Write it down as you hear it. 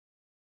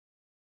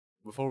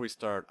Before we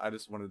start, I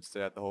just wanted to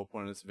say that the whole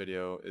point of this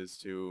video is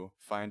to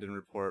find and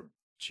report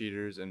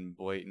cheaters and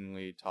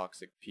blatantly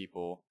toxic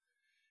people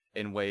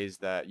in ways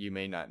that you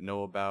may not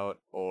know about,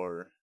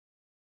 or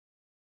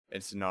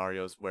in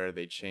scenarios where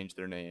they change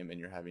their name and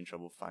you're having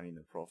trouble finding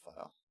their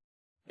profile.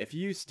 If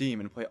you use Steam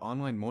and play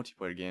online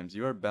multiplayer games,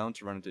 you are bound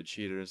to run into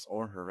cheaters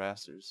or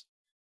harassers.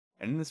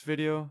 And in this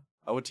video,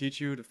 I will teach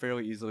you to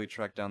fairly easily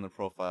track down their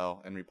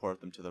profile and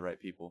report them to the right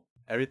people.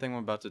 Everything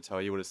I'm about to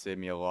tell you would have saved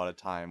me a lot of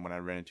time when I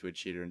ran into a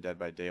cheater in Dead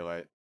by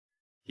Daylight.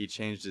 He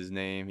changed his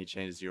name, he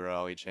changed his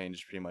URL, he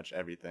changed pretty much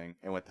everything.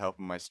 And with the help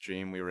of my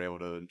stream, we were able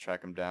to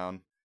track him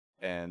down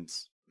and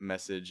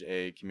message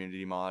a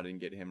community mod and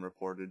get him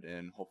reported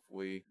and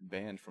hopefully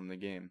banned from the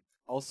game.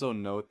 Also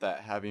note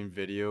that having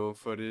video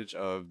footage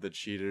of the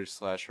cheater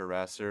slash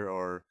harasser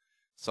or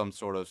some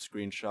sort of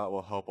screenshot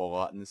will help a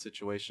lot in this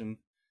situation.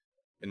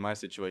 In my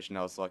situation,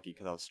 I was lucky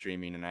because I was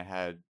streaming and I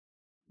had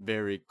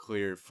very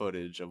clear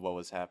footage of what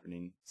was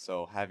happening,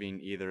 so having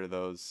either of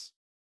those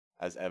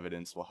as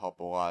evidence will help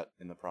a lot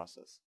in the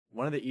process.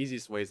 One of the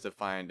easiest ways to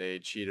find a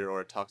cheater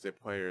or a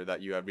toxic player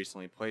that you have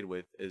recently played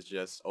with is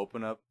just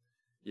open up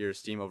your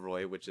Steam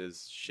overlay, which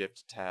is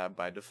Shift Tab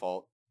by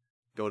default,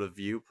 go to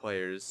View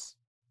Players,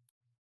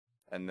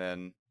 and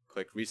then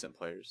click Recent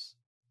Players.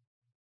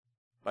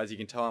 But as you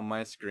can tell on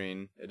my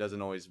screen, it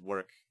doesn't always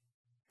work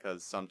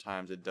because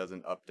sometimes it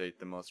doesn't update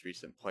the most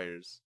recent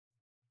players.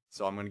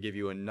 So I'm going to give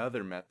you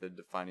another method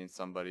to finding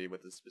somebody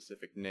with a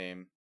specific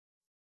name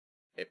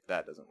if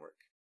that doesn't work.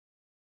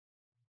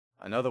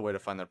 Another way to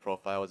find their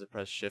profile is to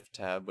press Shift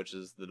Tab, which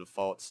is the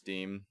default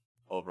Steam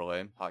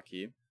overlay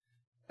hotkey,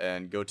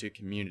 and go to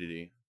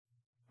Community.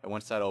 And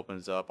once that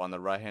opens up, on the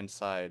right hand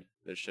side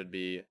there should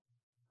be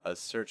a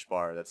search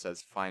bar that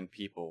says Find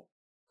People.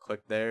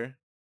 Click there,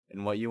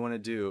 and what you want to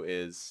do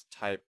is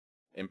type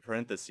in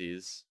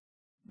parentheses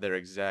their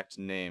exact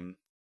name.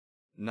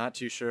 Not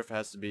too sure if it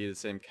has to be the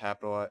same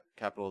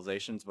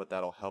capitalizations, but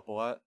that'll help a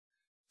lot.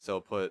 So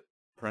put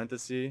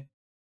parenthesis,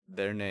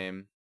 their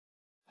name,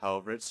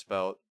 however it's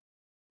spelled,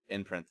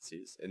 in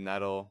parentheses, and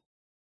that'll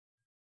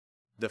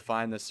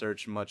define the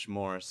search much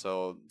more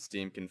so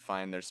Steam can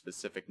find their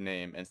specific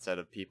name instead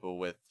of people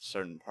with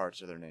certain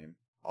parts of their name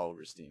all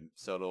over Steam.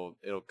 So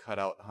it'll cut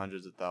out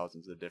hundreds of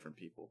thousands of different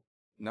people.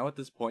 Now at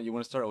this point you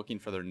want to start looking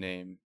for their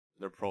name,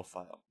 their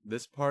profile.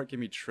 This part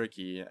can be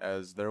tricky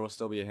as there will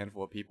still be a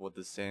handful of people with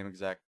the same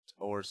exact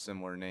or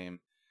similar name.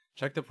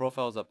 Check the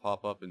profiles that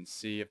pop up and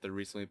see if the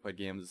recently played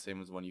game is the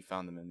same as the one you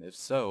found them in. If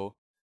so,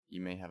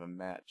 you may have a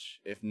match.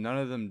 If none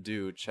of them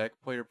do,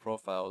 check player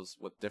profiles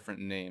with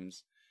different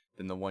names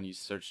than the one you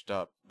searched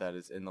up that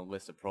is in the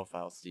list of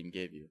profiles Steam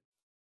gave you.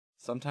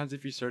 Sometimes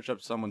if you search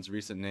up someone's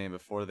recent name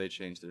before they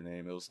change their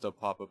name, it will still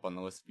pop up on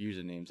the list of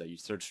usernames that you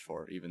searched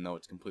for, even though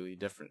it's completely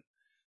different.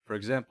 For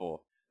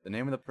example, the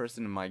name of the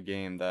person in my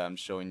game that I'm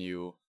showing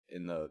you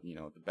in the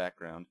the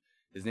background,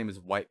 his name is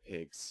White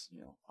Pigs.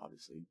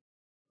 Obviously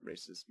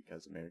racist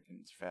because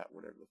Americans fat,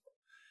 whatever the fuck.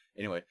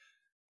 Anyway,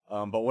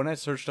 but when I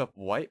searched up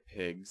White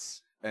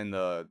Pigs in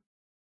the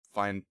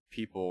Find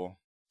People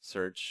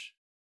search,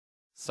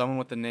 someone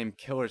with the name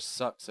Killer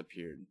Sucks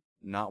appeared,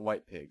 not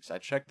White Pigs. I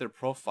checked their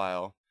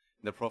profile.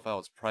 The profile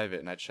is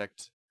private, and I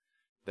checked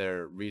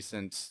their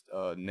recent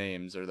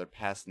names or their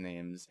past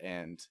names,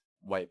 and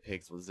White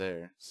Pigs was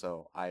there,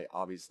 so I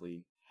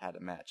obviously had a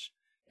match.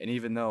 And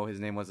even though his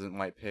name wasn't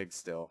White Pigs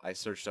still, I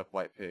searched up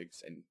White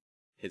Pigs and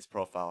his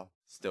profile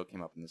still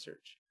came up in the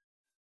search.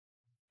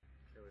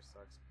 Killer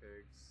Sucks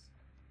Pigs.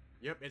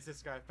 Yep, it's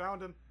this guy.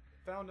 Found him.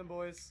 Found him,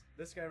 boys.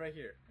 This guy right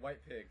here.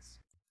 White Pigs.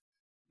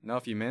 Now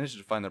if you manage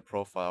to find their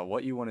profile,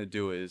 what you want to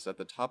do is at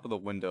the top of the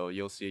window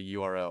you'll see a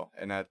URL,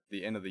 and at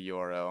the end of the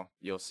URL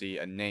you'll see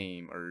a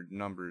name or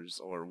numbers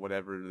or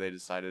whatever they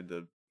decided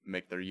to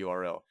make their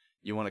URL.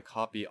 You want to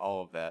copy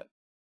all of that.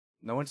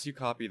 Now once you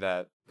copy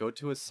that, go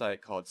to a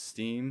site called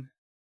steamid.eu.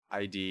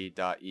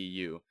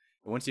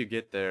 Once you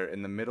get there,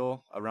 in the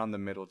middle, around the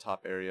middle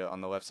top area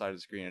on the left side of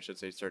the screen, it should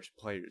say search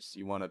players.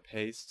 You want to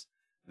paste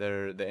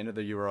the end of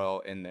the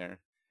URL in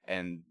there,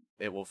 and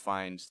it will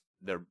find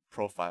their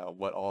profile,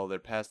 what all their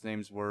past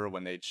names were,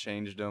 when they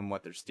changed them,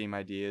 what their Steam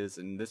ID is,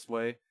 and this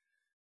way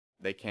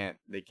they can't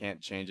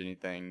change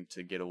anything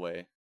to get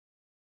away.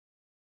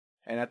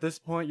 And at this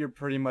point, you're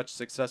pretty much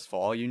successful.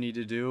 All you need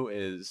to do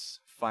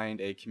is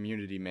find a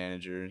community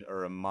manager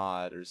or a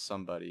mod or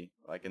somebody.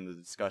 Like in the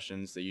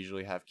discussions, they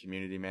usually have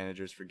community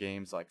managers for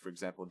games, like for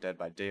example, Dead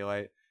by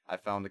Daylight. I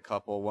found a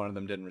couple. One of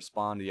them didn't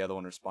respond. The other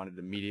one responded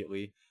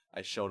immediately.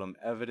 I showed him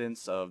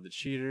evidence of the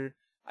cheater.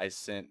 I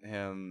sent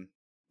him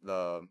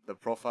the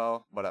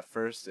profile, but at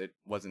first it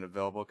wasn't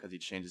available because he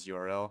changed his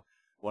URL.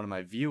 One of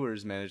my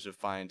viewers managed to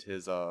find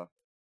his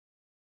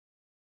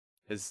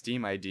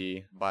Steam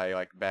ID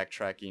by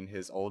backtracking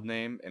his old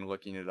name and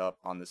looking it up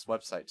on this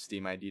website,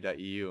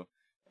 steamid.eu,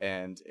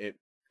 and it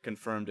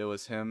confirmed it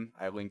was him.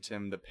 I linked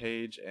him the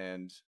page,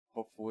 and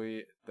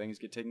hopefully things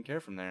get taken care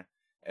of from there.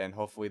 And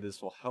hopefully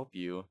this will help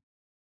you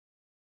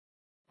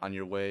on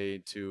your way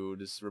to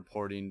just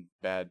reporting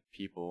bad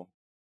people.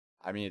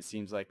 I mean, it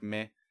seems like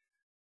meh,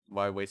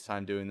 why waste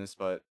time doing this,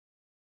 but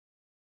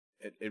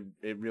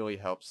it really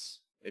helps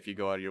if you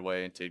go out of your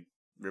way and to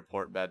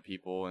report bad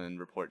people and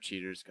report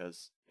cheaters,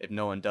 because if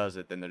no one does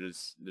it, then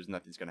there's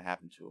nothing's going to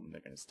happen to them and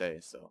they're going to stay.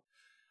 So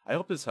I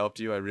hope this helped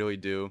you. I really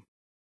do.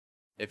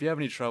 If you have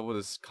any trouble,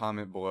 just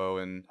comment below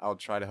and I'll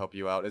try to help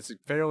you out. It's a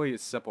fairly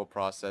simple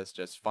process.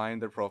 Just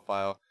find their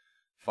profile,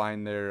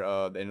 find their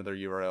the end of their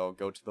URL,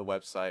 go to the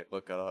website,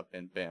 look it up,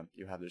 and bam,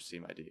 you have their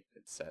Steam ID.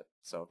 It's set.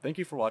 So thank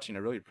you for watching. I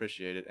really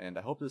appreciate it, and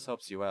I hope this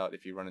helps you out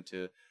if you run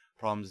into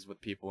problems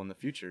with people in the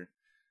future.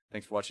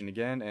 Thanks for watching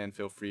again, and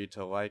feel free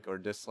to like or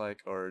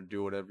dislike or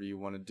do whatever you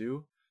want to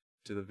do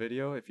to the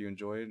video if you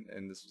enjoyed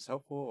and this was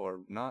helpful or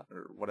not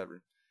or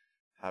whatever.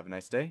 Have a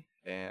nice day,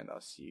 and I'll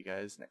see you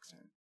guys next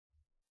time.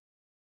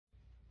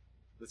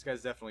 This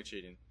guy's definitely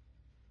cheating.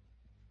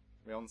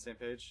 We all on the same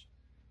page?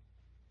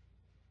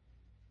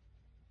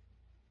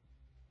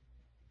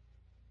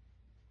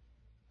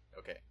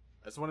 Okay.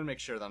 I just wanted to make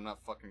sure that I'm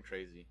not fucking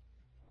crazy.